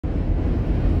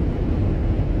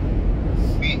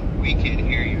we can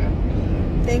hear you.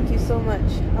 Thank you so much.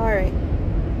 All right.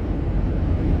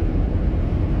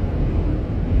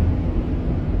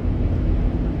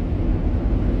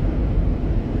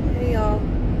 Hey, y'all.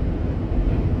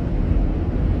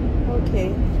 Okay.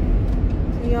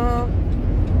 Can y'all...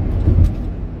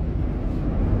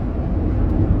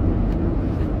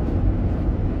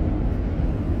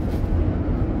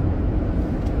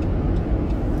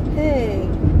 Hey,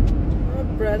 my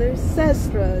brother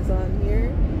Sestra is on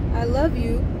here. I love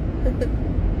you.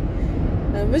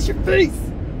 I miss your face.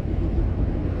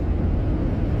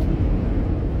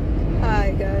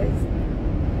 Hi, guys.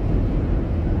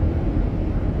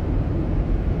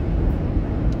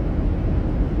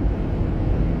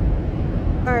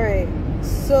 Alright,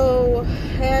 so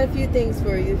I had a few things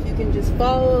for you. If you can just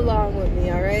follow along with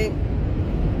me, alright?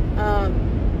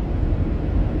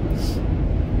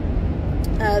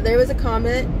 There was a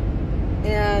comment,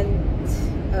 and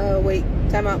wait,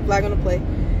 time out, flag on the play.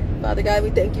 Father God, we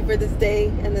thank you for this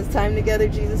day and this time together.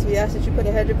 Jesus, we ask that you put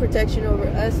a hedge of protection over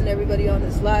us and everybody on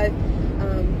this live.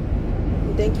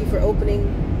 We thank you for opening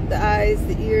the eyes,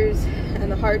 the ears,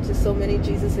 and the hearts of so many,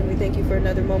 Jesus, and we thank you for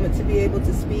another moment to be able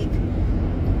to speak.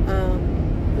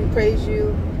 We praise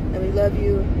you and we love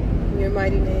you. In your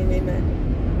mighty name, amen.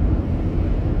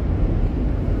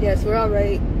 Yes, we're all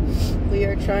right. We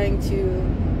are trying to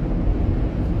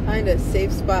find a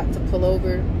safe spot to pull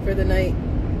over for the night.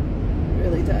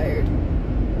 Really tired.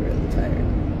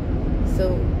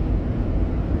 So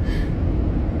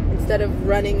instead of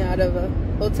running out of a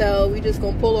hotel, we just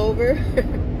gonna pull over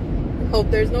and hope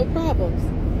there's no problems.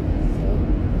 So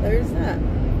there's that.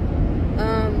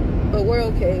 But we're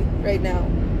okay right now.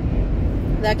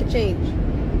 That could change.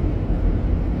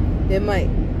 It might.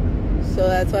 So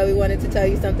that's why we wanted to tell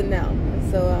you something now.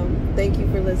 So thank you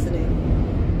for listening.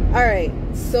 Alright,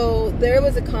 so there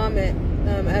was a comment,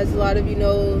 as a lot of you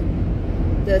know,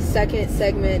 the second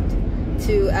segment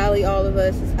to Allie All of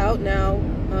Us is out now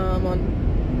on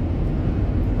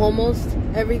almost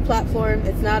every platform.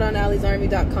 It's not on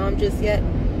alliesarmy.com just yet,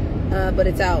 but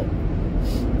it's out.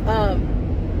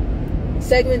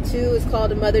 Segment 2 is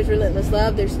called A Mother's Relentless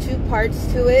Love. There's 2 parts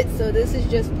to it, so this is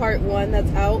just part 1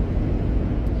 that's out.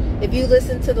 If you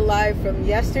listened to the live from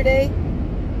yesterday,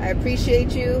 I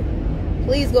appreciate you.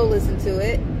 Please go listen to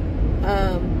it.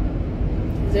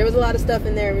 There was a lot of stuff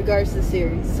in there in regards to the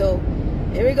series. So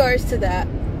in regards to that,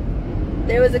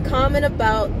 there was a comment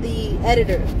about the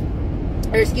editor,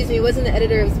 or excuse me, it wasn't the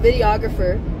editor, it was the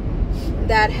videographer,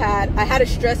 that I had a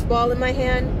stress ball in my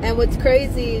hand. And what's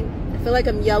crazy, I feel like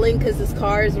I'm yelling because this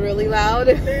car is really loud.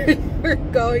 We're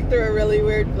going through a really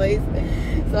weird place,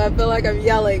 so I feel like I'm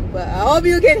yelling, but I hope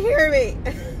you can hear me.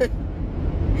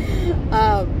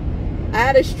 I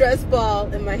had a stress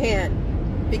ball in my hand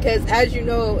because, as you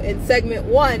know, in segment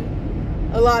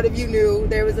 1, a lot of you knew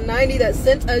there was a 90 that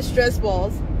sent us stress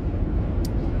balls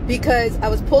because I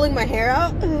was pulling my hair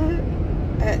out.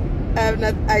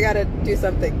 I gotta do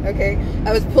something, okay?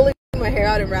 I was pulling my hair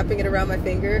out and wrapping it around my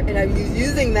finger, and I was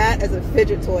using that as a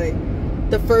fidget toy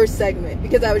the first segment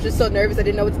because I was just so nervous I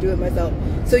didn't know what to do with myself.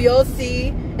 So you'll see,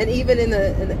 and even in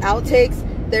the outtakes,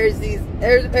 there's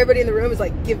everybody in the room is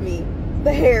like, give me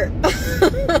the hair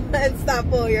and stop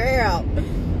pulling your hair out.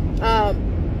 I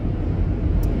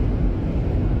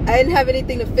didn't have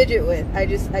anything to fidget with. I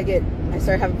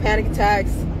start having panic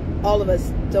attacks. All of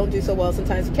us don't do so well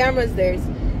sometimes with cameras. There's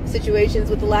situations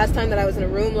with the last time that I was in a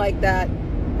room like that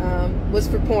was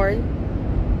for porn.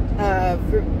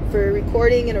 For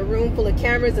recording in a room full of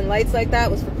cameras and lights like that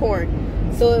was for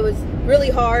porn. So it was really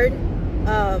hard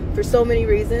for so many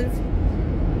reasons.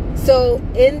 So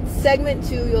in segment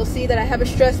 2, you'll see that I have a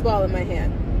stress ball in my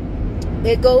hand.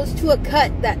 It goes to a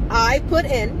cut that I put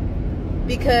in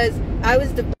because I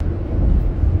was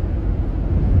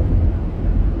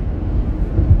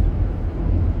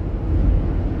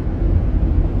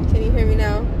Can you hear me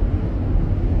now?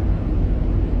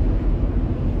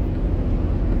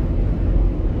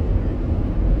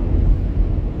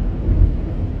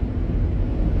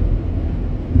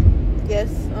 Yes,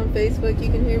 on Facebook you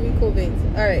can hear me. Cool beans.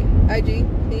 Alright, IG,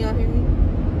 can y'all hear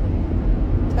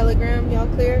me? Telegram, y'all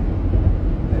clear?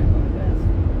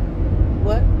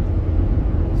 What?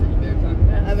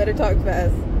 I better talk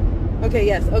fast. Okay,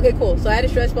 yes. Okay, cool. So I had a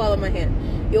stress ball in my hand.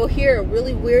 You'll hear a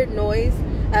really weird noise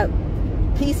at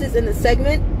pieces in the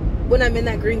segment when I'm in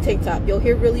that green tank top. You'll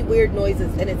hear really weird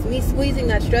noises, and it's me squeezing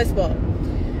that stress ball.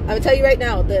 I'm gonna tell you right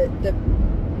now,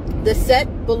 the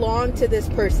set belonged to this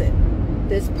person.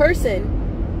 This person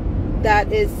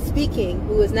that is speaking,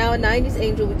 who is now a 90s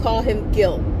angel, we call him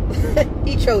Gil.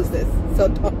 He chose this, so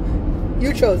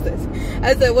You chose this.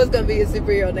 I said, what's going to be his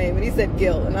superhero name? And he said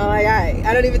Gil. And I'm like, all right.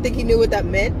 I don't even think he knew what that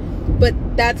meant. But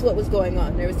that's what was going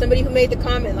on. There was somebody who made the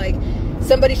comment, like,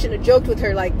 somebody shouldn't have joked with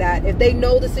her like that. If they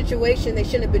know the situation, they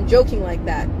shouldn't have been joking like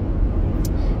that.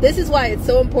 This is why it's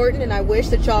so important, and I wish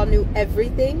that y'all knew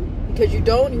everything. Because you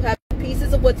don't. You have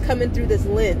pieces of what's coming through this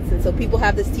lens. And so people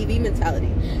have this TV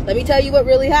mentality. Let me tell you what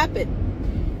really happened.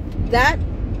 That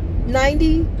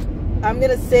 90, I'm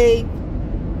going to say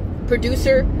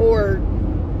producer, or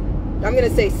I'm going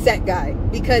to say set guy,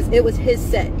 because it was his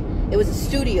set. It was a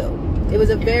studio. It was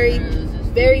a very,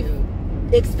 very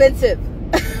expensive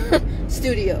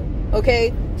studio.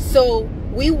 Okay? So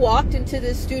we walked into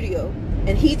this studio,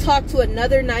 and he talked to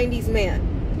another 90s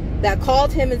man that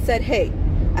called him and said, hey,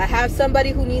 I have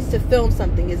somebody who needs to film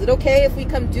something. Is it okay if we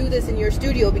come do this in your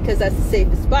studio because that's the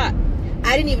safest spot?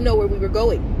 I didn't even know where we were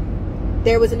going.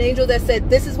 There was an angel that said,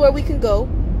 this is where we can go.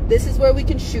 This is where we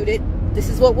can shoot it. This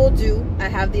is what we'll do. I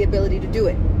have the ability to do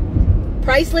it.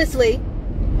 Pricelessly,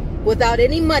 without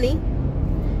any money,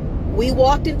 we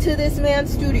walked into this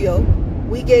man's studio.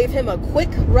 We gave him a quick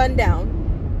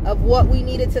rundown of what we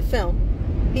needed to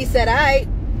film. He said, all right,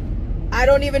 I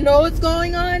don't even know what's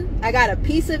going on. I got a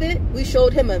piece of it. We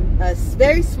showed him a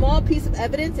very small piece of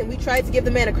evidence, and we tried to give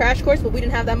the man a crash course, but we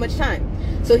didn't have that much time.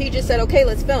 So he just said, okay,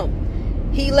 let's film.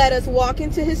 He let us walk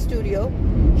into his studio.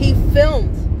 He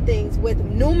filmed things with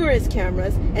numerous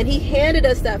cameras, and he handed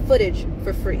us that footage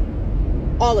for free.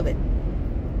 All of it.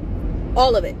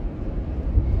 All of it.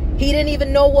 He didn't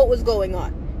even know what was going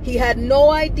on. He had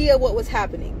no idea what was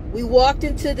happening. We walked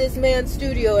into this man's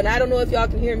studio, and I don't know if y'all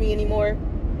can hear me anymore,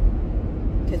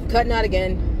 because we're cutting out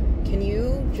again. Can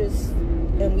you just,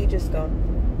 and we just go,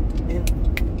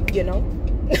 and, you know?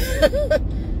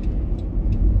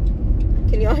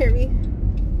 Can y'all hear me?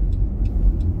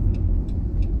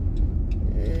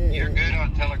 You're good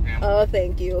on Telegram. Oh,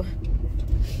 thank you.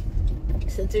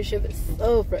 Censorship is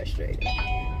so frustrating.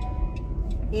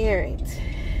 Alright.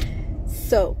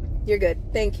 So, you're good.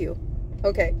 Thank you.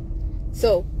 Okay.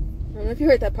 So, I don't know if you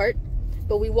heard that part,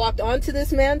 but we walked onto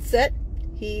this man's set.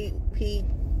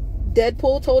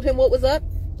 Deadpool told him what was up.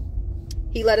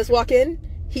 He let us walk in.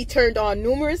 He turned on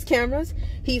numerous cameras.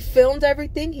 He filmed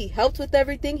everything. He helped with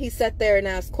everything. He sat there and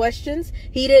asked questions.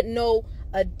 He didn't know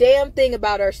a damn thing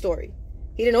about our story.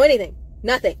 He didn't know anything.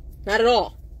 Nothing. Not at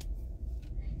all.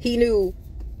 He knew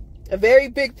a very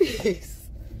big piece.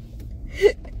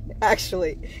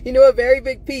 Actually, he knew a very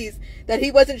big piece that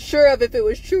he wasn't sure of if it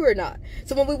was true or not.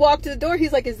 So when we walked to the door,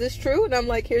 he's like, is this true? And I'm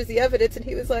like, here's the evidence. And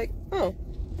he was like, oh,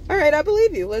 all right, I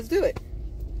believe you. Let's do it.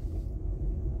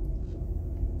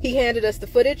 He handed us the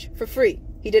footage for free.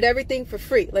 He did everything for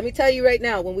free. Let me tell you right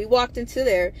now, when we walked into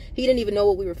there, he didn't even know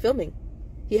what we were filming.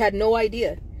 He had no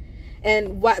idea.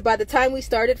 And by the time we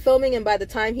started filming and by the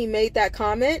time he made that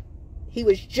comment, he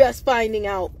was just finding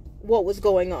out what was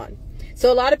going on.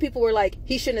 So a lot of people were like,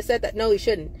 he shouldn't have said that. No, he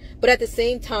shouldn't. But at the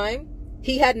same time,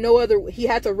 he had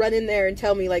to run in there and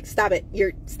tell me, like, stop it.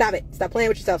 Stop it. Stop playing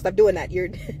with yourself. Stop doing that.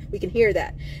 We can hear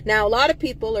that. Now, a lot of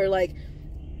people are like,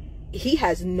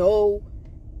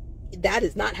 that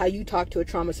is not how you talk to a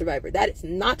trauma survivor. That is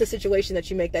not the situation that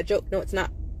you make that joke. No, it's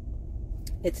not.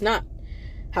 It's not.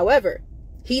 However,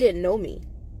 he didn't know me.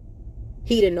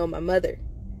 He didn't know my mother.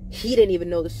 He didn't even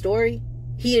know the story.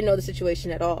 He didn't know the situation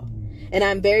at all. And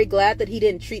I'm very glad that he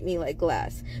didn't treat me like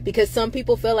glass. Because some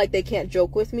people feel like they can't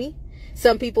joke with me.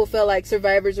 Some people feel like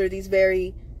survivors are these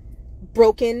very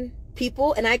broken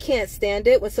people. And I can't stand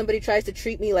it when somebody tries to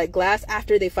treat me like glass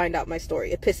after they find out my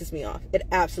story. It pisses me off. It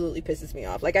absolutely pisses me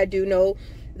off. Like, I do know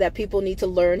that people need to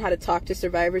learn how to talk to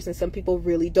survivors, and some people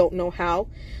really don't know how.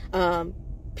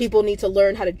 People need to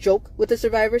learn how to joke with the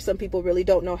survivor. Some people really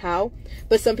don't know how.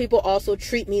 But some people also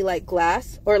treat me like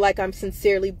glass, or like I'm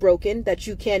sincerely broken, that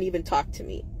you can't even talk to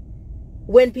me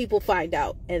when people find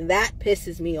out. And that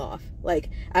pisses me off. Like,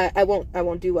 I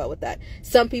won't do well with that.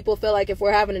 Some people feel like if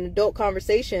we're having an adult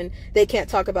conversation, they can't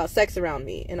talk about sex around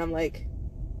me. And I'm like,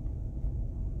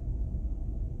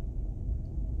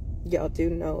 y'all do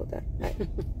know that.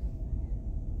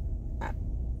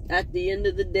 At the end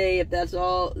of the day, if that's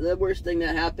all the worst thing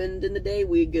that happened in the day,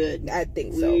 we good. I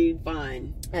think so. We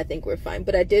fine. I think we're fine.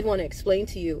 But I did want to explain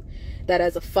to you that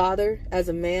as a father, as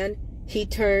a man, he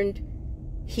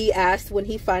asked when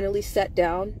he finally sat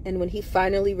down and when he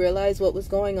finally realized what was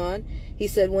going on, he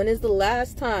said, when is the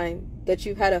last time that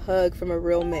you've had a hug from a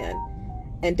real man?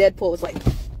 And Deadpool was like,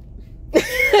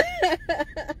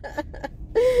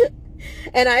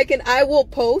 and I will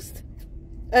post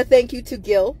a thank you to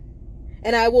Gil.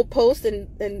 And I will post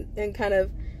and kind of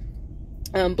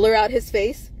blur out his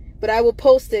face. But I will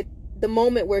post it the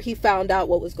moment where he found out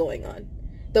what was going on.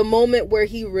 the moment where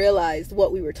he realized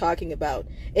what we were talking about.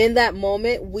 In that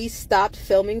moment, we stopped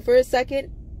filming for a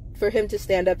second for him to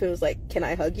stand up and was like, can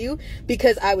I hug you?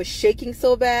 Because I was shaking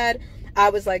so bad. I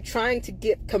was like trying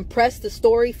to compress the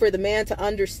story for the man to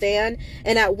understand.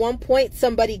 And at one point,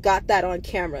 somebody got that on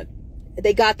camera.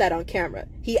 They got that on camera.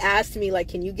 He asked me, like,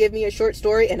 can you give me a short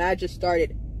story? And I just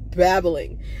started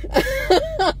babbling.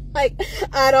 Like,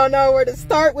 I don't know where to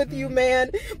start with you,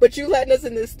 man, but you letting us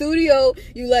in the studio,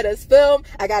 you let us film,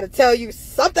 I gotta tell you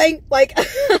something. Like,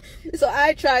 so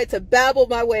I tried to babble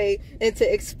my way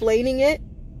into explaining it,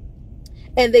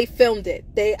 and they filmed it.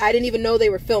 I didn't even know they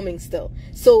were filming still.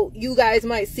 So you guys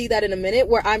might see that in a minute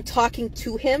where I'm talking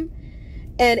to him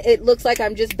and it looks like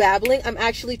I'm just babbling. I'm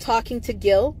actually talking to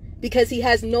Gil because he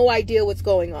has no idea what's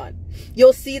going on.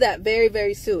 You'll see that very,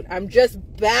 very soon. I'm just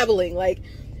babbling, like,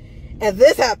 and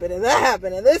this happened, and that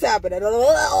happened, and this happened, and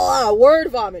word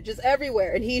vomit just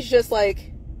everywhere. And he's just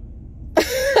like,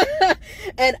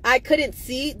 and I couldn't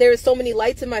see. There were so many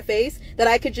lights in my face that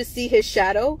I could just see his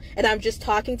shadow, and I'm just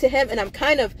talking to him, and I'm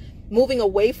kind of moving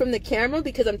away from the camera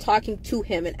because I'm talking to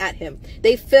him and at him.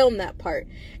 They filmed that part,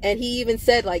 and he even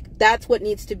said, like, that's what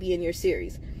needs to be in your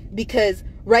series, because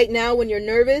right now when you're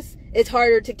nervous, it's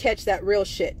harder to catch that real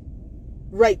shit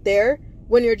right there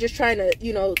when you're just trying to,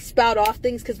 you know, spout off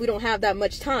things because we don't have that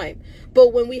much time.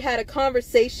 But when we had a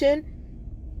conversation,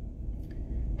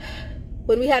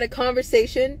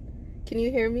 can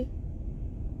you hear me?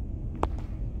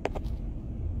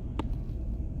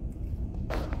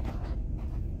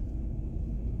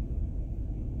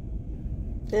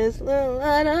 This little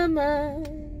light of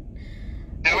mine.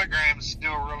 Telegram's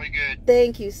still really good.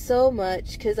 Thank you so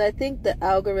much, because I think the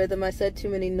algorithm, I said too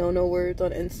many no-no words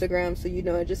on Instagram, so you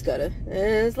know I just gotta,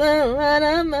 this little light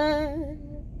of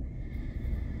mine,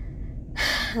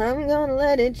 I'm gonna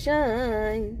let it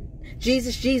shine.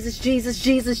 Jesus, Jesus, Jesus,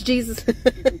 Jesus, Jesus.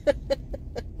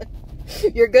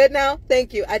 You're good now?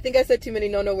 Thank you. I think I said too many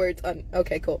no-no words on,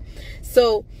 okay, cool.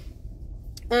 So,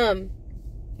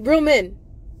 real men,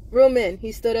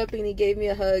 he stood up and he gave me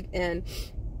a hug, and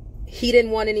he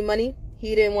didn't want any money.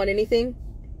 He didn't want anything.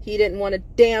 He didn't want a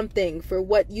damn thing for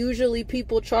what usually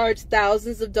people charge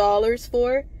thousands of dollars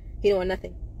for. He didn't want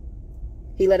nothing.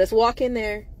 He let us walk in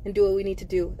there and do what we need to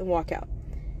do and walk out.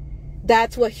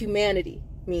 That's what humanity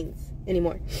means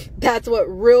anymore. That's what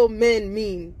real men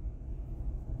mean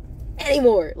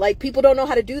anymore. Like, people don't know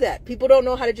how to do that. People don't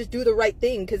know how to just do the right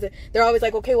thing because they're always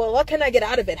like, okay, well, what can I get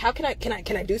out of it? How can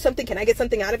I do something? Can I get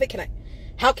something out of it?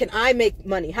 How can I make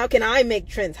money? How can I make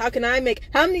trends? How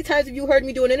many times have you heard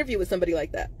me do an interview with somebody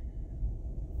like that?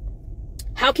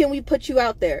 How can we put you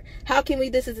out there? How can we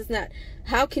this and that?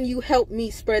 How can you help me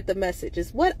spread the message?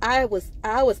 Is what I was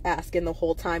asking the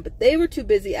whole time, but they were too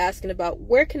busy asking about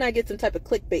where can I get some type of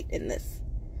clickbait in this?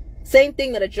 Same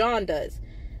thing that a John does.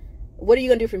 What are you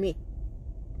going to do for me?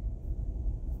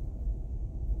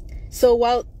 So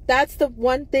while that's the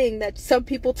one thing that some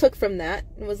people took from that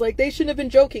and was like, they shouldn't have been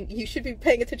joking. You should be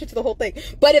paying attention to the whole thing.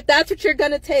 But if that's what you're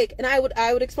going to take, and I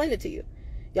would explain it to you.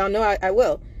 Y'all know I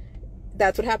will.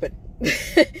 That's what happened.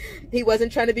 He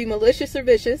wasn't trying to be malicious or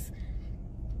vicious.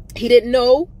 He didn't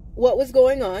know what was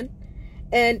going on.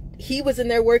 And he was in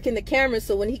there working the camera.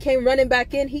 So when he came running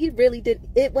back in,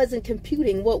 it wasn't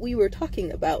computing what we were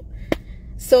talking about.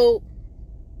 So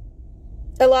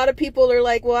a lot of people are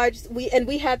like, well,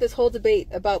 we had this whole debate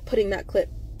about putting that clip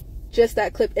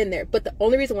in there. But the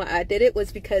only reason why I did it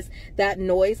was because that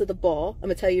noise of the ball, I'm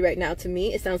going to tell you right now, to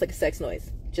me, it sounds like a sex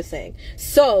noise. Just saying.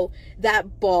 So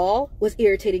that ball was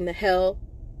irritating the hell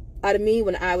out of me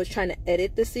when I was trying to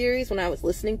edit the series, when I was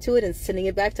listening to it and sending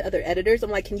it back to other editors.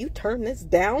 I'm like, can you turn this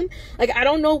down? Like, I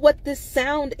don't know what this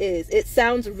sound is. It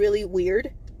sounds really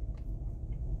weird.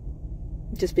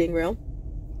 Just being real.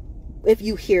 If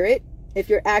you hear it, if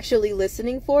you're actually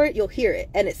listening for it, you'll hear it.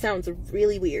 And it sounds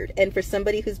really weird. And for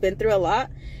somebody who's been through a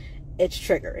lot, it's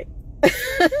triggering.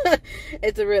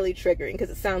 It's really triggering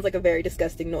because it sounds like a very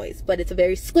disgusting noise. But it's a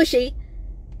very squishy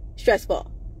stress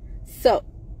ball. So.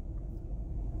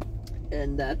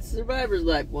 And that's survivor's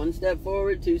life. 1 step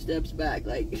forward, 2 steps back.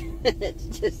 Like, that's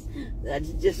just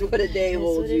what a day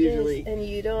holds usually. And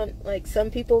you don't, like, some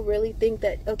people really think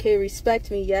that, okay, respect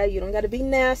me. Yeah, you don't got to be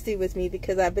nasty with me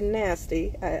because I've been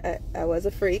nasty. I was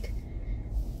a freak.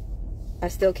 I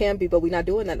still can be, but we're not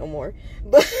doing that no more.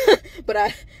 But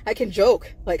I can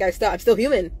joke. Like, I'm still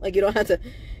human. Like, you don't have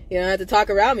to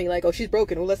talk around me like, oh, she's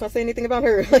broken. Well, let's not say anything about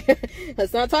her.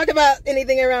 Let's not talk about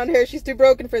anything around her. She's too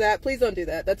broken for that. Please don't do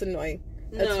that. That's annoying.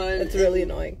 That's really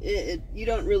annoying. You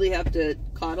don't really have to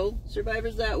coddle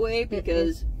survivors that way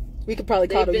because We could probably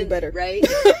coddle you better. Right?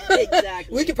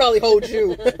 Exactly. We could probably hold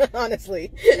you,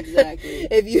 honestly. Exactly.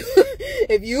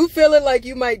 If you feeling like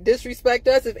you might disrespect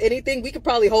us, if anything, we could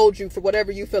probably hold you for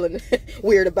whatever you feeling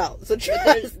weird about. So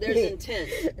trust there's me. intent.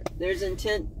 There's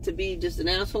intent to be just an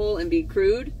asshole and be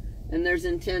crude, and there's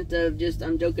intent of just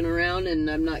I'm joking around and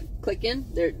I'm not clicking.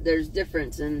 There's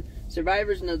difference, and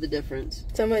survivors know the difference.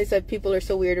 Somebody said people are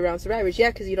so weird around survivors.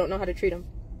 Yeah, because you don't know how to treat them.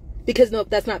 Because no,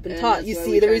 that's not been taught. You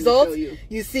see the results.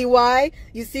 You see why.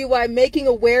 You see why making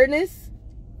awareness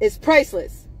is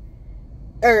priceless.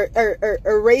 Or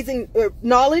raising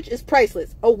knowledge is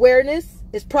priceless. Awareness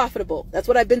is profitable. That's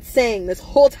what I've been saying this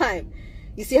whole time.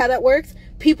 You see how that works?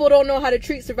 People don't know how to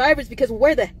treat survivors because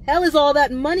where the hell is all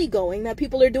that money going that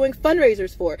people are doing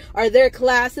fundraisers for? Are there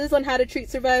classes on how to treat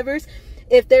survivors?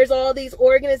 If there's all these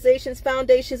organizations,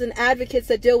 foundations, and advocates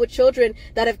that deal with children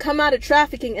that have come out of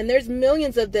trafficking, and there's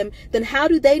millions of them, then how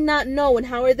do they not know, and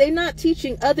how are they not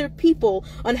teaching other people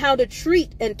on how to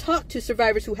treat and talk to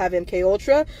survivors who have MK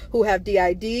Ultra, who have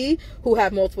DID, who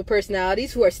have multiple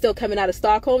personalities, who are still coming out of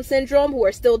Stockholm Syndrome, who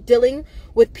are still dealing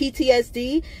with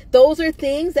PTSD? Those are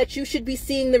things that you should be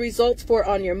seeing the results for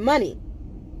on your money.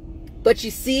 But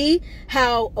you see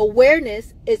how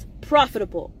awareness is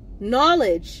profitable.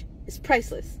 Knowledge is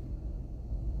priceless.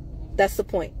 That's the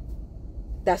point.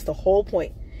 That's the whole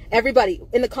point. Everybody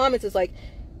in the comments is like,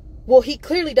 well, he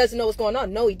clearly doesn't know what's going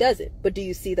on. No, he doesn't. But do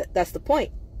you see that? That's the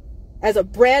point. As a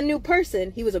brand new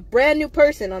person, he was a brand new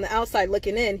person on the outside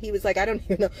looking in. He was like, I don't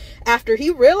even know. After he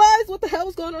realized what the hell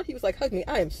was going on, he was like, hug me.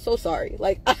 I am so sorry.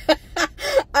 Like,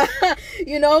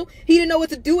 you know, he didn't know what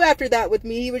to do after that with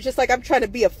me. He was just like, I'm trying to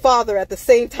be a father at the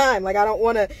same time. Like, I don't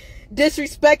want to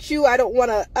disrespect you. I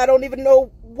don't even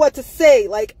know what to say.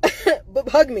 Like, but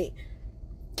hug me.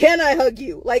 Can I hug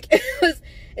you? Like,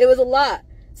 it was a lot.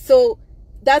 So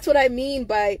that's what I mean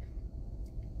by,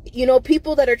 you know,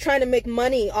 people that are trying to make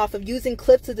money off of using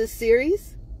clips of this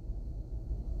series.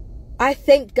 I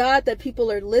thank God that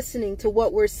people are listening to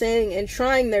what we're saying and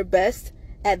trying their best,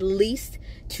 at least,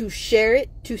 to share it,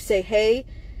 to say, hey,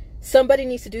 somebody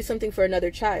needs to do something for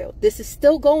another child. This is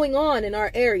still going on in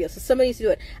our area, so somebody needs to do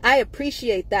it. I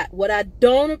appreciate that. What I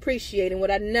don't appreciate and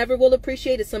what I never will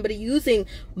appreciate is somebody using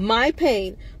my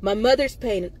pain, my mother's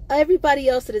pain, and everybody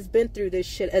else that has been through this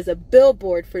shit as a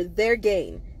billboard for their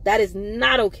gain. That is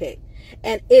not okay.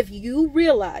 And if you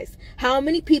realize how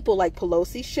many people like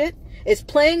Pelosi shit is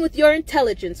playing with your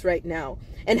intelligence right now,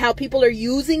 and how people are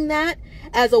using that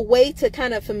as a way to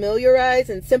kind of familiarize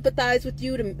and sympathize with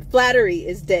you, flattery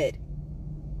is dead.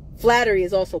 Flattery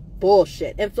is also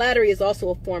bullshit. And flattery is also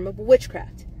a form of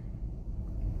witchcraft.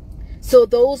 So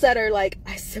those that are like,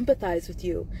 I sympathize with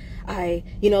you.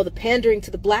 The pandering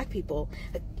to the black people.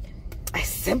 I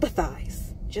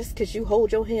sympathize. Just because you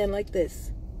hold your hand like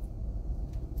this.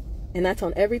 And that's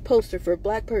on every poster for a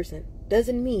black person.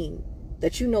 Doesn't mean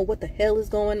that you know what the hell is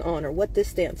going on or what this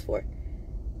stands for.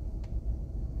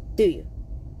 Do you?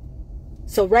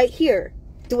 So right here,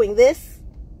 doing this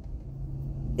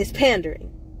is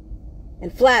pandering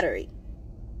and flattery.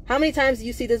 How many times do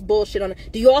you see this bullshit on?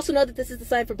 Do you also know that this is the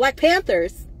sign for Black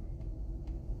Panthers?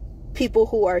 People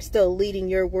who are still leading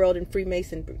your world in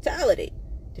Freemason brutality.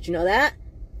 Did you know that?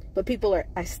 But people are,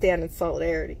 I stand in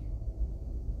solidarity.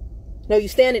 No, you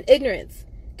stand in ignorance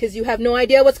because you have no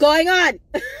idea what's going on.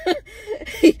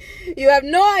 You have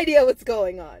no idea what's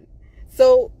going on.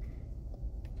 So,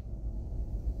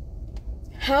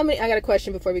 I got a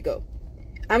question before we go.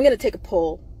 I'm going to take a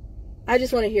poll. I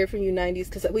just want to hear from you 90s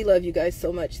because we love you guys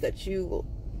so much that you will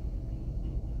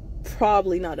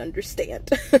probably not understand.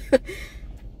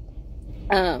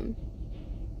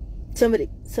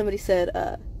 Somebody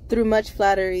said, through much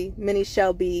flattery, many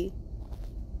shall be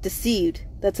deceived.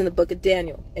 That's in the book of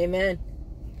Daniel. Amen.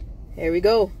 Here we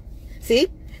go. See?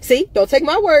 Don't take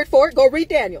my word for it. Go read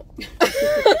Daniel.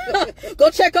 Go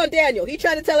check on Daniel. He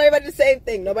trying to tell everybody the same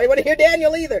thing. Nobody want to hear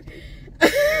Daniel either.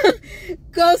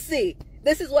 Go see.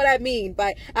 This is what I mean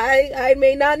by I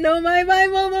may not know my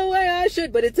Bible the way I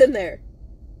should, but it's in there.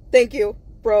 Thank you,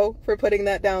 bro, for putting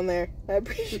that down there. I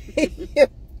appreciate you.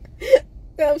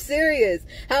 I'm serious.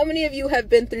 How many of you have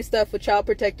been through stuff with Child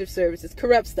Protective Services,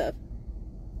 corrupt stuff?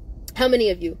 How many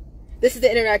of you? This is the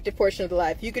interactive portion of the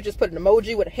live. If you could just put an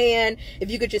emoji with a hand, if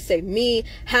you could just say me.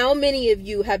 How many of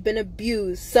you have been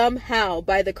abused somehow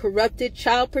by the corrupted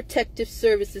Child Protective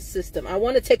Services system? I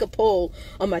want to take a poll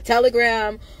on my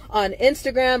Telegram, on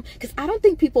Instagram, because I don't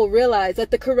think people realize that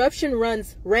the corruption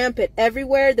runs rampant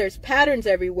everywhere. There's patterns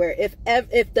everywhere. If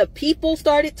the people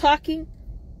started talking,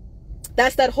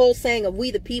 that's that whole saying of we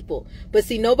the people. But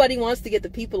see, nobody wants to get the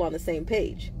people on the same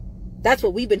page. That's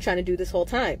what we've been trying to do this whole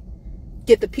time.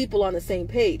 get the people on the same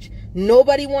page.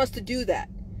 Nobody wants to do that.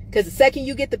 Because the second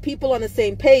you get the people on the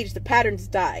same page, the patterns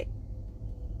die.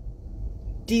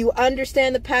 Do you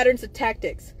understand the patterns of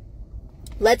tactics?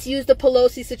 Let's use the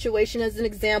Pelosi situation as an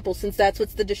example, since that's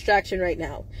what's the distraction right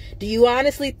now. Do you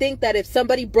honestly think that if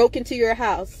somebody broke into your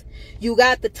house, you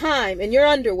got the time in your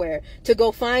underwear to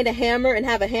go find a hammer and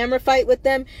have a hammer fight with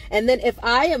them? And then if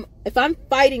I'm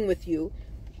fighting with you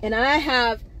and I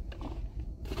have,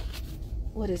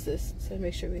 what is this? So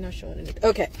make sure we're not showing anything.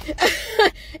 Okay.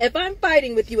 If I'm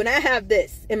fighting with you and I have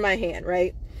this in my hand,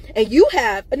 right? And you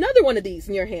have another one of these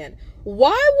in your hand,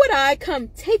 why would I come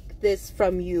take this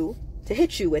from you to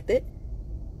hit you with it?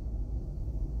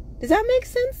 Does that make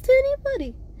sense to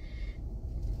anybody?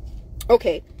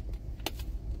 Okay.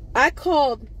 I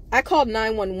called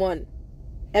 911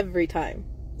 every time.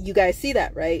 You guys see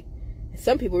that, right?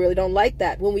 Some people really don't like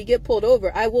that. When we get pulled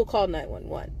over, I will call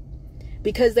 911.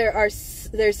 Because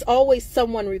there's always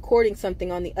someone recording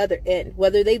something on the other end.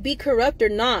 Whether they be corrupt or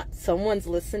not, someone's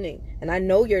listening. And I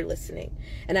know you're listening.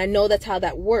 And I know that's how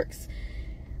that works.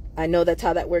 I know that's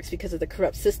how that works because of the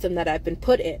corrupt system that I've been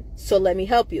put in. So let me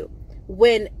help you.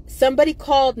 When somebody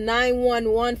called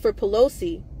 911 for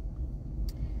Pelosi,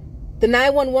 the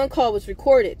 911 call was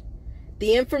recorded.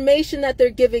 The information that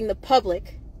they're giving the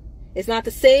public is not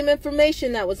the same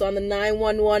information that was on the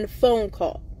 911 phone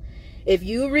call. If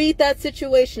you read that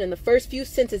situation in the first few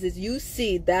sentences, you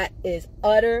see that is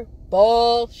utter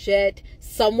bullshit.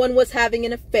 Someone was having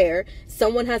an affair.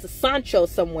 Someone has a Sancho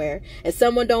somewhere, and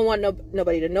someone don't want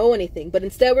nobody to know anything. But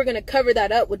instead, we're going to cover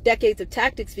that up with decades of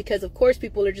tactics because, of course,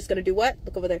 people are just going to do what?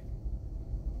 Look over there.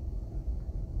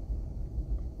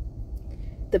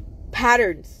 The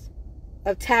patterns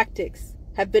of tactics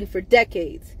have been for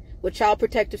decades with Child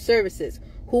Protective Services.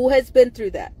 Who has been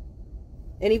through that?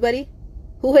 Anybody?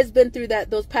 Who has been through that?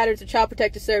 Those patterns of Child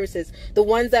Protective Services? The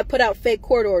ones that put out fake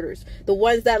court orders. The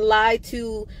ones that lie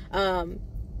to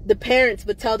the parents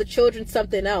but tell the children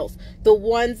something else. The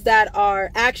ones that are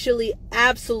actually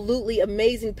absolutely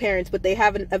amazing parents but they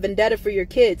have a vendetta for your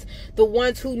kids. The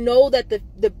ones who know that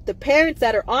the parents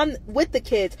that are on with the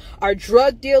kids are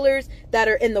drug dealers that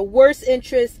are in the worst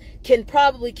interest, can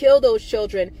probably kill those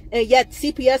children, and yet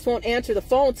CPS won't answer the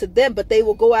phone to them, but they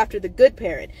will go after the good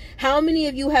parent. How many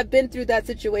of you have been through that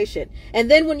situation? And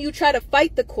then when you try to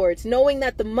fight the courts, knowing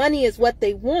that the money is what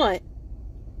they want,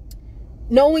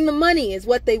 the money is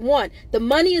what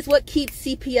keeps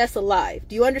CPS alive.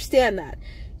 Do you understand that?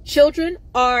 Children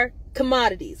are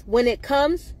commodities. When it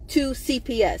comes to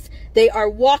CPS, they are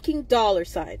walking dollar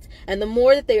signs. And the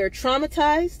more that they are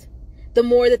traumatized, the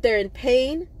more that they're in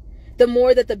pain, the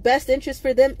more that the best interest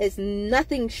for them is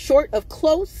nothing short of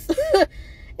close,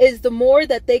 is the more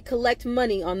that they collect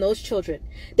money on those children.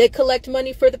 They collect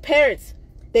money for the parents.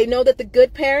 They know that the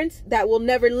good parents that will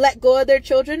never let go of their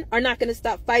children are not going to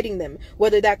stop fighting them,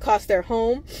 whether that costs their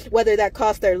home, whether that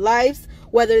costs their lives,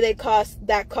 whether that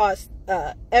costs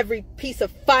every piece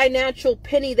of financial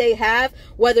penny they have,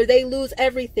 whether they lose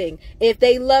everything. If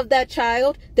they love that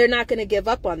child, they're not going to give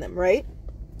up on them, right?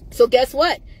 So guess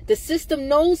what? The system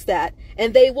knows that,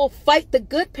 and they will fight the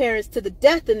good parents to the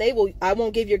death, and I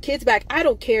won't give your kids back. I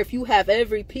don't care if you have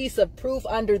every piece of proof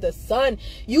under the sun.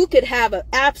 You could have an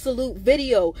absolute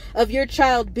video of your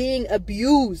child being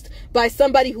abused by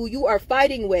somebody who you are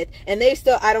fighting with, and they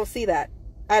still, I don't see that.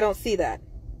 I don't see that.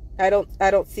 I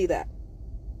don't see that.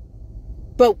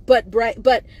 But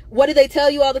what do they tell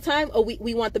you all the time? Oh,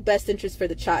 we want the best interest for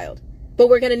the child, but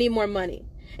we're going to need more money.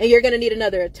 And you're going to need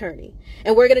another attorney.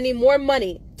 And we're going to need more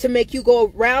money to make you go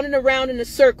round and around in a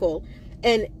circle.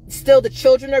 And still the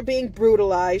children are being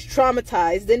brutalized,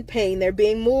 traumatized, in pain. They're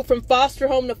being moved from foster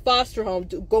home to foster home,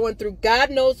 going through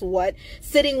God knows what,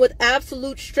 sitting with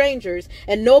absolute strangers.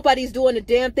 And nobody's doing a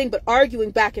damn thing but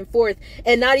arguing back and forth,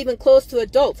 and not even close to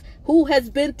adults. Who has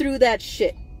been through that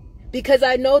shit? Because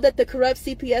I know that the corrupt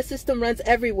CPS system runs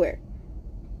everywhere.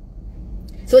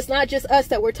 So it's not just us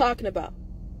that we're talking about.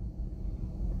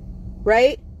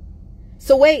 Right?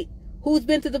 So wait, who's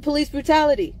been through the police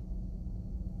brutality?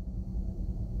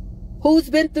 Who's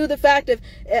been through the fact of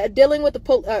dealing with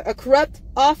a corrupt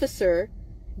officer,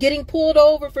 getting pulled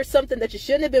over for something that you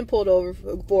shouldn't have been pulled over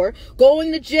for,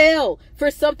 going to jail for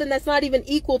something that's not even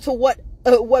equal to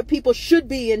what people should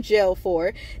be in jail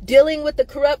for, dealing with the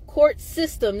corrupt court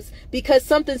systems because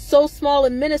something so small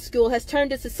and minuscule has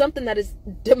turned into something that is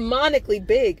demonically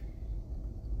big?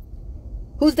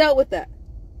 Who's dealt with that?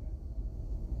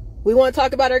 We want to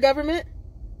talk about our government?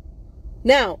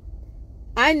 Now,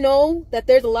 I know that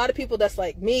there's a lot of people that's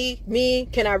like, me,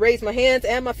 can I raise my hands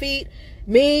and my feet?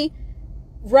 Me,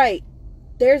 right.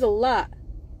 There's a lot.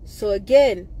 So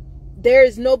again, there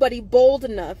is nobody bold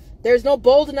enough There's no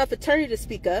bold enough attorney to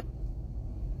speak up.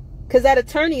 Because that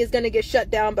attorney is going to get shut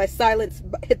down by silence,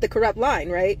 hit the corrupt line,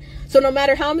 right? So no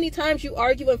matter how many times you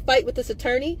argue and fight with this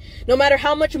attorney, no matter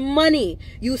how much money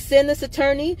you send this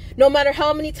attorney, no matter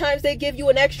how many times they give you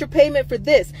an extra payment for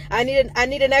this, I need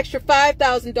an extra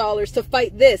 $5,000 to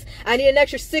fight this. I need an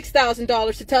extra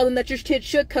 $6,000 to tell them that your kid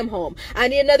should come home. I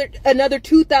need another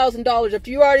 $2,000 if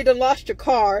you already done lost your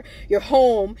car, your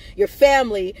home, your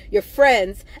family, your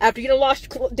friends. After you done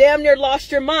damn near lost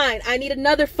your mind, I need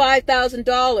another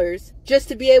 $5,000. Just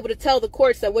to be able to tell the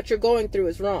courts that what you're going through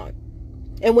is wrong.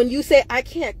 And when you say, I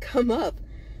can't come up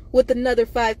with another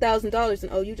 $5,000,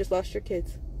 and oh, you just lost your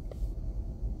kids.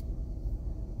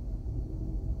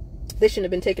 They shouldn't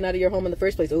have been taken out of your home in the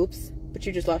first place. Oops, but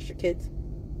you just lost your kids.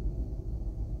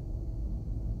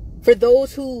 For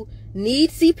those who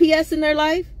need CPS in their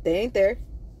life, they ain't there.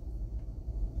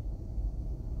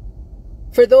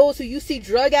 For those who you see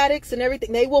drug addicts and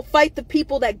everything, they will fight the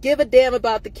people that give a damn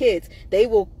about the kids. They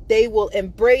will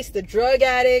embrace the drug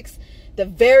addicts,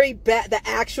 the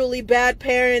actually bad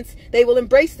parents. They will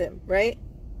embrace them, right?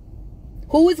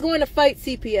 Who is going to fight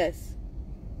CPS?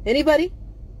 Anybody?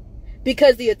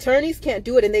 Because the attorneys can't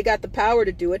do it and they got the power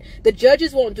to do it. The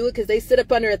judges won't do it because they sit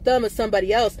up under a thumb of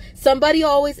somebody else. Somebody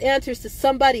always answers to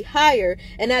somebody higher.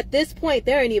 And at this point,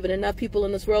 there ain't even enough people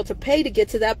in this world to pay to get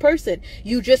to that person.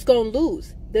 You just gonna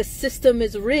lose. The system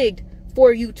is rigged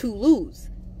for you to lose.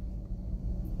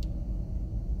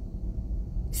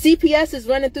 CPS is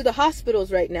running through the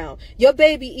hospitals right now. Your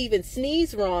baby even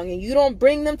sneezed wrong and you don't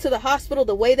bring them to the hospital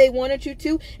the way they wanted you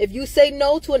to. If you say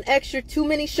no to an extra too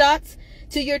many shots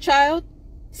to your child,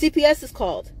 CPS is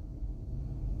called.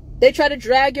 They try to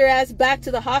drag your ass back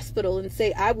to the hospital and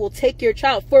say, I will take your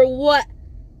child. For what?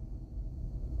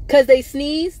 Because they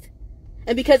sneezed?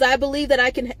 And because I believe that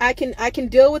I can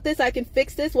deal with this, I can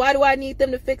fix this? Why do I need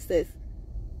them to fix this?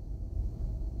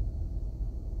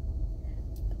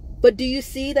 But do you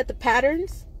see that the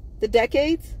patterns, the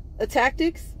decades, the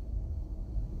tactics?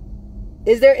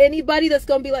 Is there anybody that's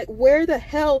going to be like, where the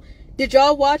hell did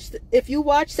y'all watch? If you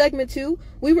watch segment 2,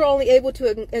 we were only able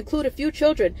to include a few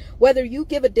children. Whether you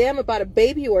give a damn about a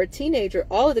baby or a teenager,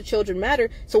 all of the children matter.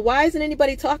 So why isn't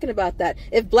anybody talking about that?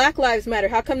 If Black Lives Matter,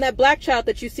 how come that black child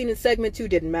that you've seen in segment 2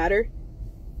 didn't matter?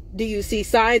 Do you see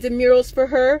signs and murals for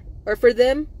her or for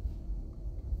them?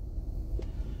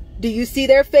 Do you see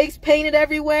their face painted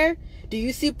everywhere? Do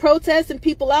you see protests and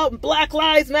people out and Black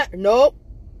Lives Matter? Nope.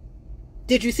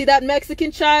 Did you see that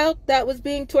Mexican child that was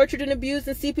being tortured and abused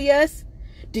in CPS?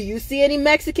 Do you see any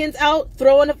Mexicans out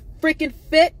throwing a freaking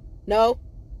fit? No.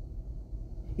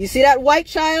 You see that white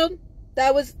child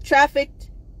that was trafficked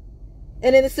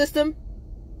and in the system?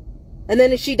 And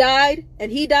then she died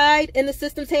and he died in the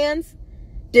system's hands?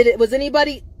 Was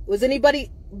anybody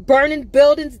burning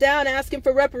buildings down asking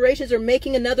for reparations or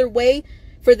making another way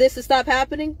for this to stop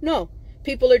happening? No.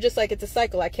 People are just like, it's a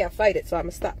cycle. I can't fight it, so I'm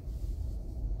going to stop.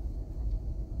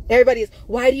 Everybody is,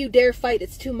 why do you dare fight?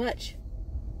 It's too much.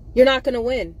 You're not going to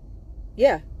win.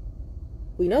 Yeah,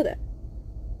 we know that.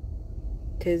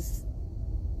 Because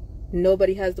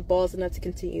nobody has the balls enough to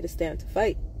continue to stand to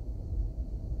fight.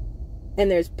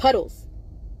 And there's puddles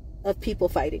of people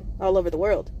fighting all over the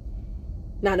world.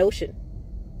 Not an ocean.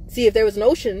 See, if there was an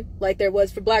ocean like there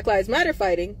was for Black Lives Matter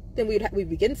fighting, then we'd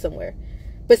begin somewhere.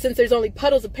 But since there's only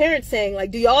puddles of parents saying,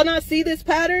 like, do y'all not see this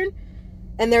pattern?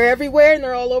 And they're everywhere and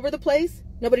they're all over the place.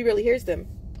 Nobody really hears them.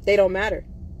 They don't matter.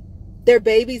 Their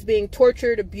babies being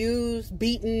tortured, abused,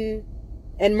 beaten,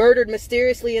 and murdered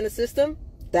mysteriously in the system,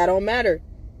 that don't matter.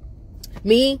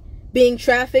 Me being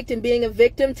trafficked and being a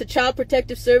victim to Child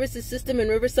Protective Services system in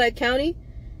Riverside County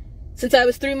since I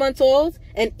was 3 months old,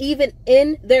 and even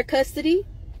in their custody,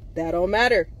 that don't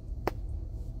matter.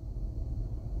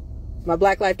 My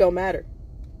black life don't matter.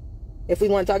 If we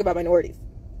want to talk about minorities.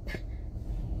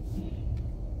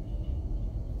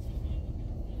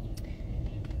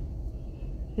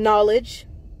 Knowledge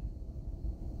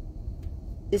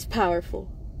is powerful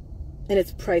and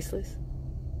it's priceless.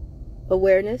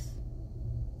 Awareness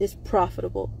is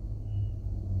profitable.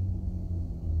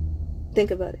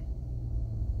 Think about it.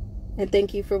 And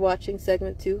thank you for watching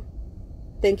segment 2.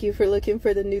 Thank you for looking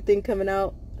for the new thing coming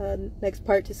out, next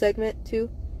part to segment 2.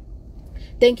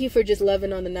 Thank you for just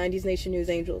loving on the 90s Nation News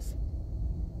Angels.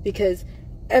 Because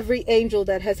every angel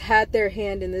that has had their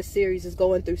hand in this series is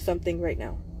going through something right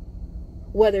now.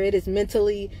 Whether it is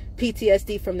mentally,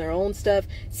 PTSD from their own stuff,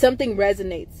 something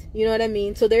resonates. You know what I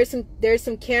mean? So there's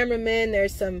some cameramen,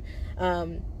 there's some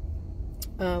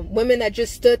women that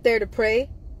just stood there to pray.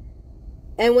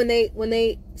 And when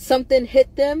they something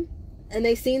hit them and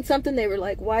they seen something, they were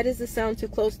like, why does this sound too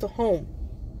close to home?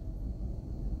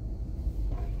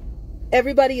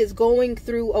 everybody is going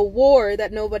through a war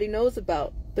that nobody knows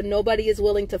about, but nobody is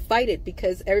willing to fight it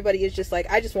because everybody is just like,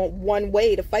 I just want one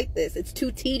way to fight this. It's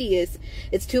too tedious.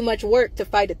 It's too much work to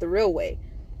fight it the real way.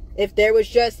 If there was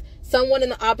just someone in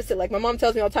the opposite, like my mom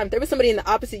tells me all the time, if there was somebody in the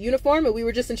opposite uniform and we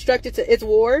were just instructed to, it's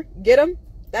war, get them,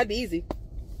 that'd be easy.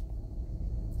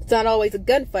 It's not always a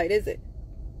gunfight, is it?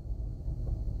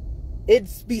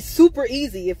 It'd be super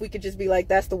easy if we could just be like,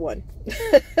 that's the one.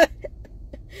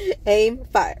 Aim,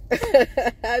 fire.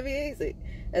 That'd be easy.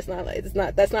 That's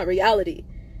not reality.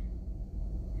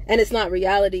 And it's not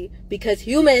reality because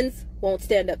humans won't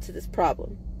stand up to this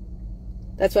problem.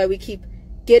 That's why we keep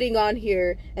getting on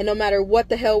here, and no matter what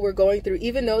the hell we're going through,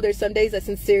 even though there's some days that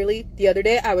sincerely, the other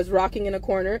day I was rocking in a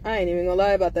corner. I ain't even gonna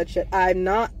lie about that shit. I'm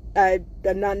not in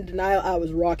denial. I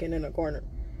was rocking in a corner.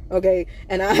 Okay,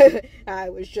 and I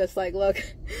was just like, look,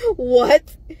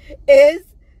 what is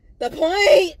the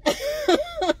point?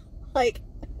 Like,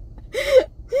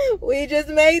 we just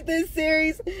made this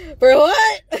series for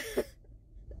what?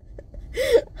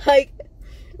 Like,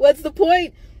 what's the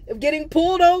point of getting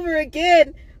pulled over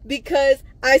again because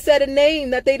I said a name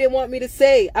that they didn't want me to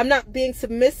say? I'm not being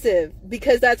submissive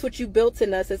because that's what you built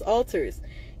in us as alters.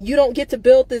 You don't get to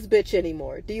build this bitch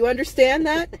anymore. Do you understand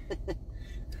that?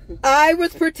 I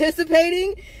was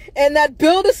participating in that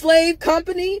build a slave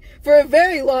company for a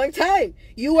very long time.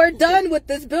 You are done with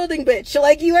this building bitch.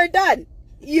 Like, you are done.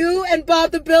 You and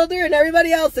Bob the Builder and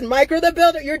everybody else and Micro the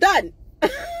Builder, you're done.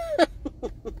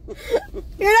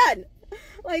 You're done.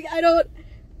 Like, I don't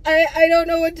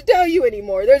know what to tell you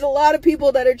anymore. There's a lot of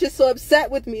people that are just so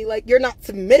upset with me, like, you're not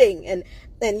submitting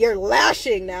and you're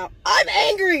lashing now. I'm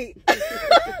angry.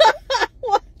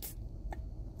 What?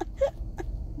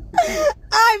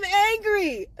 I'm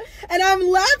angry. And I'm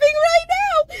laughing right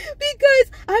now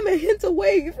because I'm a hint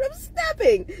away from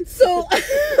snapping. So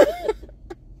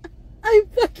I'm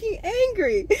fucking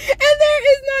angry. And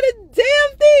there is not a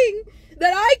damn thing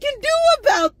that I can do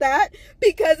about that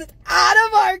because it's out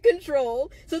of our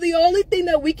control. So the only thing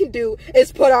that we can do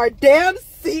is put our damn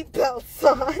seatbelts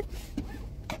on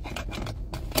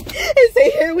and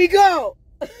say, here we go.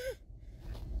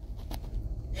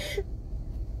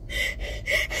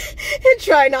 And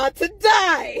try not to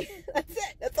die. That's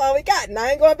it. That's all we got. And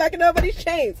I ain't going back in nobody's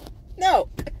chains. No.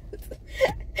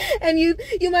 And you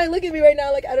might look at me right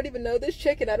now like, I don't even know this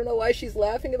chick and I don't know why she's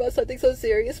laughing about something so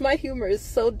serious. My humor is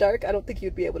so dark, I don't think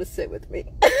you'd be able to sit with me.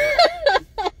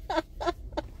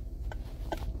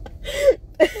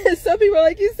 Some people are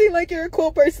like, you seem like you're a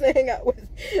cool person to hang out with.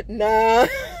 Nah.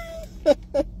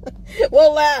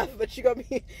 We'll laugh, but you're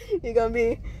gonna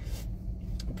be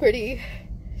pretty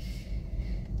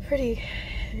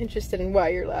interested in why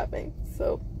you're laughing.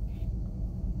 So,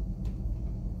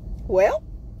 well.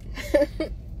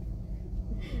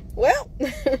 Well,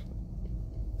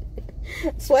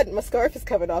 I'm sweating. My scarf is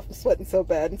coming off. I'm sweating so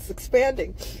bad. It's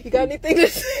expanding. You got anything to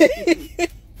say?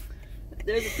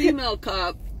 There's a female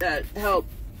cop that helped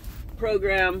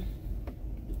program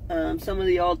some of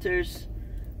the alters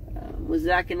with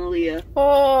Zach and Aaliyah.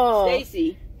 Oh,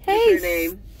 Stacy. Hey, is her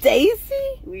name.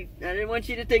 Stacy. I didn't want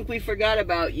you to think we forgot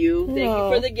about you. Thank you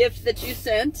for the gifts that you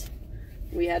sent.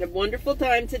 We had a wonderful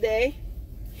time today.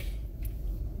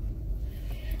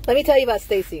 Let me tell you about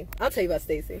Stacy. I'll tell you about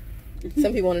Stacy.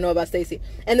 Some people want to know about Stacy.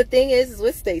 And the thing is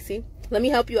with Stacy, let me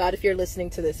help you out if you're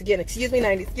listening to this. Again, excuse me,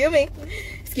 90s.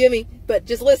 Excuse me. But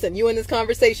just listen. You in this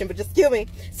conversation, but just excuse me.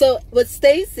 So with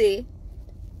Stacy,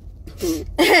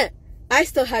 I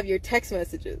still have your text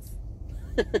messages.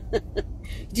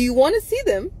 Do you want to see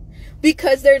them?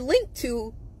 Because they're linked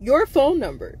to your phone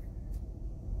number.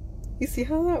 You see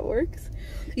how that works?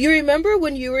 You remember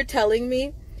when you were telling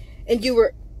me and you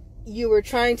were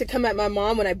trying to come at my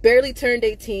mom when I barely turned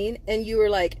 18 and you were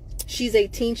like, she's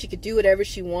 18, she could do whatever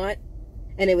she want,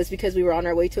 and it was because we were on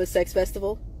our way to a sex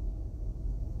festival?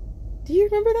 Do you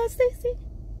remember that, Stacy?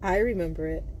 I remember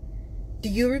it. Do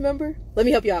you remember? Let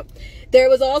me help you out. There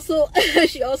was also,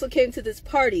 she also came to this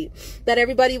party that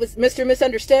everybody was, Mr.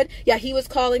 Misunderstood. Yeah, he was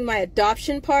calling my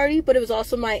adoption party, but it was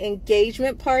also my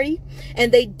engagement party.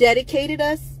 And they dedicated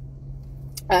us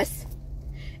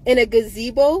in a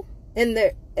gazebo in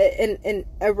their, in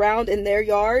around in their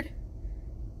yard.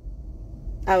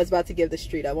 I was about to give the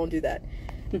street. I won't do that.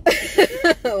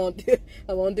 I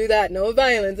won't do that. No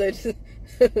violence. I just,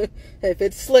 if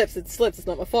it slips, it slips. It's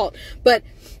not my fault. But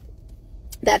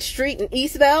that street in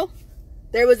Eastvale,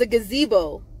 there was a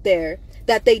gazebo there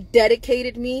that they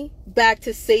dedicated me back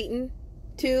to Satan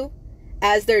to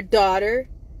as their daughter,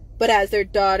 but as their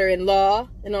daughter-in-law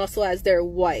and also as their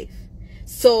wife.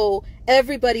 So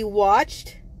everybody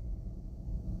watched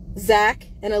Zach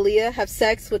and Aaliyah have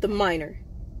sex with a minor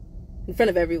in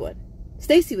front of everyone.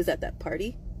 Stacy was at that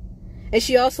party. And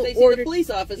she also Stacey, ordered... the police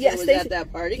officer, yeah, was Stacey, at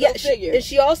that party. Yeah, Go figure. and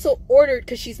she also ordered,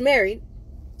 because she's married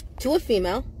to a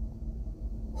female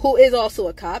who is also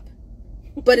a cop,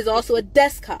 but is also a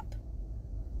desk cop.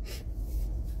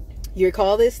 You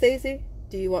recall this, Stacy?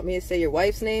 Do you want me to say your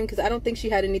wife's name? Because I don't think she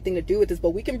had anything to do with this,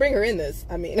 but we can bring her in this.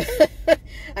 I mean,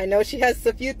 I know she has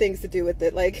a few things to do with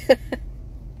it, like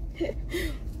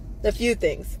a few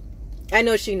things. I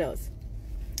know she knows.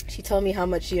 She told me how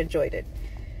much she enjoyed it.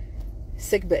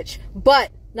 Sick bitch.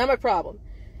 But not my problem.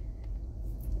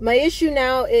 My issue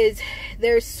now is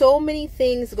there's so many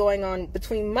things going on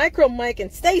between Micro Mike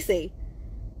and Stacy.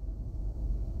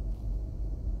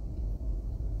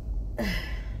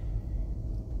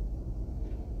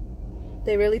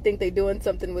 They really think they're doing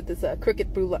something with this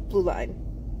crooked blue line.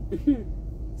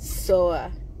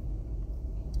 So,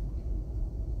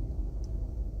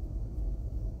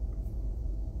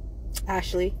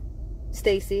 Ashley,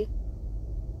 Stacy,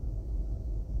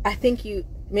 I think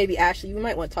maybe Ashley, you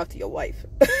might want to talk to your wife.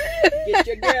 Get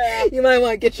your girl. You might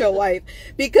want to get your wife,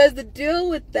 because the deal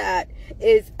with that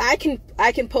is I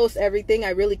can post everything. I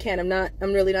really can.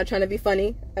 I'm really not trying to be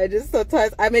funny. I just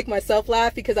sometimes I make myself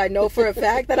laugh because I know for a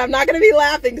fact that I'm not going to be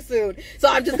laughing soon. So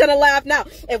I'm just going to laugh now.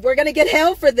 If we're going to get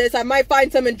hell for this, I might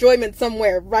find some enjoyment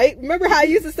somewhere, right? Remember how I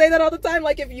used to say that all the time?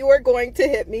 Like, if you are going to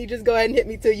hit me, just go ahead and hit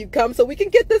me till you come so we can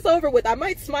get this over with. I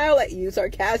might smile at you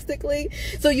sarcastically.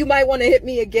 So you might want to hit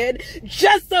me again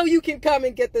just so you can come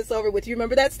and get this over with. You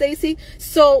remember that, Stacy?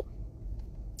 So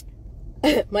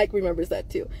Mike remembers that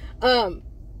too. And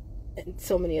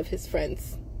so many of his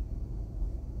friends.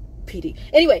 PD.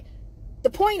 Anyway, the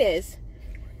point is,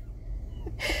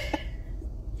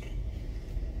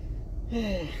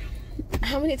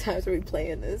 how many times are we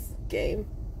playing this game?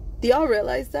 Do y'all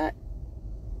realize that?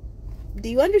 Do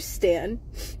you understand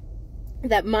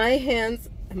that my hands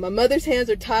and my mother's hands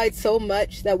are tied so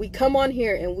much that we come on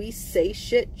here and we say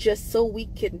shit just so we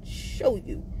can show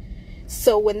you?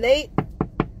 So when they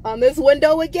on this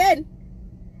window again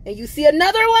and you see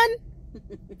another one,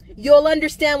 you'll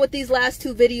understand what these last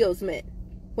two videos meant.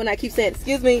 When I keep saying,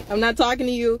 excuse me, I'm not talking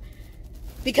to you.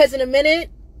 Because in a minute,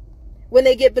 when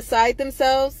they get beside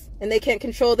themselves and they can't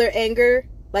control their anger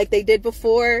like they did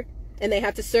before, and they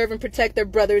have to serve and protect their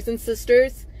brothers and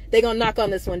sisters, they're gonna knock on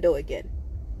this window again.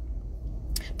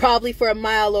 Probably for a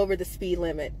mile over the speed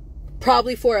limit.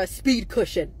 Probably for a speed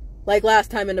cushion, like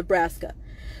last time in Nebraska.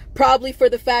 Probably for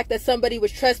the fact that somebody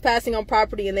was trespassing on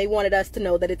property and they wanted us to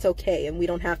know that it's okay and we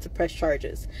don't have to press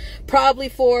charges. Probably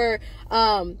for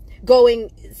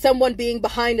someone being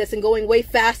behind us and going way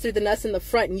faster than us in the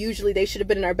front, and usually they should have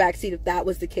been in our back seat if that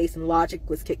was the case and logic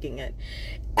was kicking in.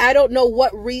 I don't know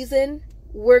what reason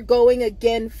we're going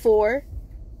again for,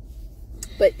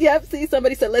 but yep, see,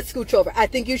 somebody said let's scooch over. I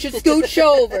think you should scooch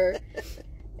over,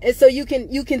 and so you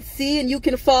can see and you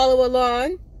can follow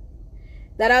along.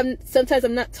 That sometimes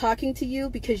I'm not talking to you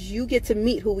because you get to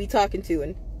meet who we talking to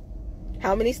in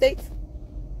how many states?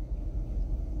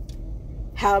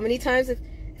 How many times?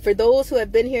 For those who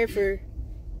have been here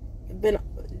been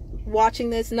watching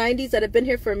this, 90s that have been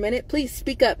here for a minute, please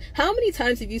speak up. How many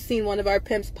times have you seen one of our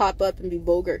pimps pop up and be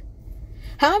vulgar?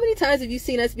 How many times have you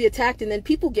seen us be attacked and then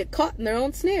people get caught in their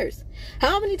own snares?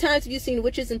 How many times have you seen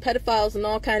witches and pedophiles and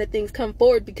all kind of things come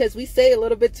forward because we say a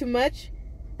little bit too much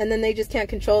and then they just can't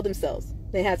control themselves?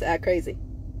 They have to act crazy.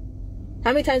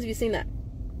 How many times have you seen that?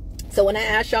 So when I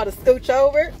asked y'all to scooch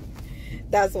over,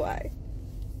 that's why.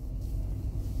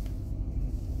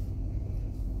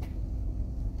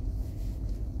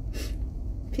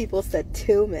 People said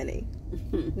too many.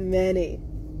 Many.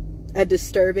 A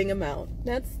disturbing amount.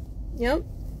 That's, yep.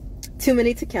 Too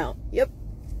many to count. Yep.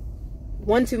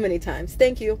 One too many times.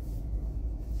 Thank you.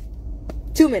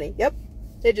 Too many. Yep.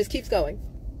 It just keeps going.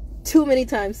 Too many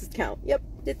times to count. Yep.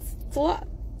 It's a lot.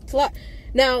 It's a lot.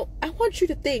 Now, I want you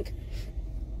to think,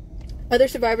 other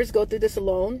survivors go through this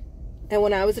alone. And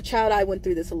when I was a child, I went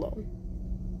through this alone.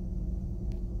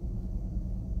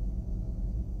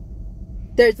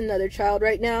 There's another child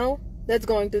right now that's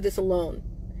going through this alone.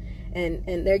 And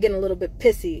they're getting a little bit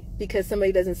pissy because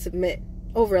somebody doesn't submit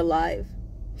over a live.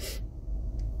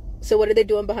 So what are they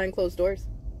doing behind closed doors?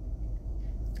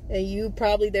 And you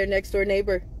probably their next door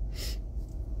neighbor.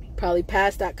 Probably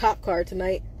passed that cop car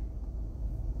tonight.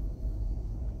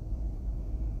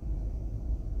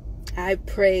 I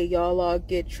pray y'all all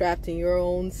get trapped in your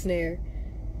own snare.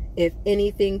 If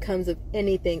anything comes of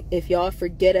anything, if y'all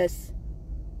forget us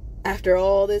after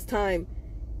all this time,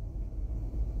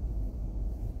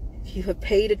 if you have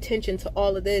paid attention to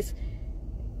all of this,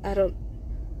 I don't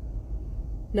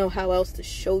know how else to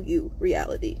show you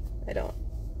reality. We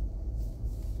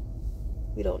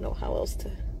don't know how else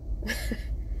to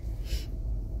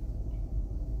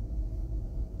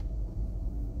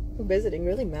We're visiting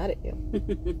really mad at you.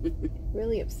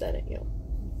 Really upset at you.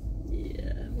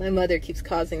 Yeah. My mother keeps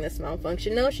causing this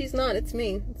malfunction. No, she's not. It's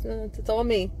me. It's all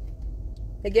me.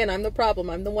 Again, I'm the problem.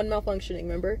 I'm the one malfunctioning,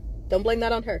 remember? Don't blame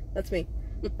that on her. That's me.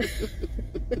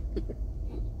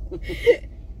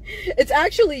 It's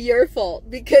actually your fault,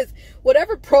 because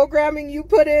whatever programming you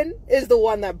put in is the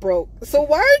one that broke. So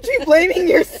why aren't you blaming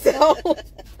yourself?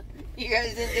 You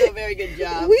guys didn't do a very good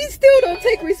job. We still don't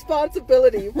take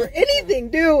responsibility for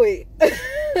anything, do we?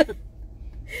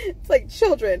 It's like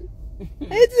children.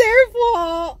 It's their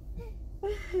fault.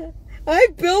 I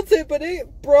built it, but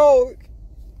it broke.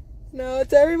 No,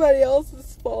 it's everybody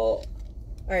else's fault.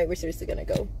 Alright, we're seriously gonna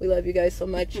go. We love you guys so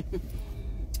much.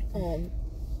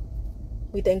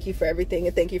 We thank you for everything,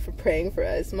 and thank you for praying for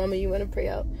us. Mama, you want to pray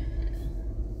out?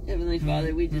 Heavenly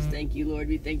Father, we just thank you, Lord.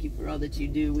 We thank you for all that you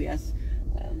do. We ask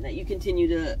that you continue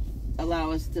to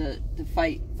allow us to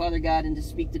fight, Father God, and to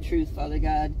speak the truth, Father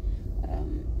God.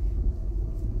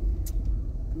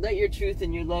 Let your truth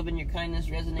and your love and your kindness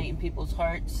resonate in people's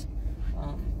hearts.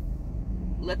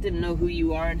 Let them know who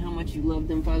you are and how much you love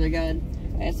them, Father God.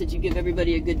 I ask that you give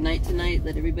everybody a good night tonight.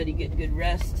 Let everybody get good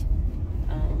rest.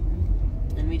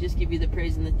 And we just give you the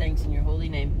praise and the thanks in your holy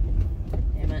name.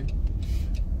 Amen.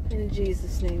 In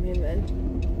Jesus' name, amen.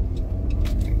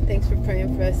 Thanks for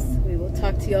praying for us. We will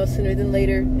talk to y'all sooner than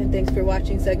later. And thanks for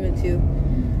watching segment 2.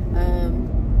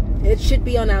 It should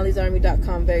be on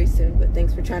Ali'sArmy.com very soon. But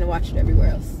thanks for trying to watch it everywhere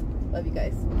else. Love you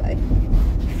guys. Bye.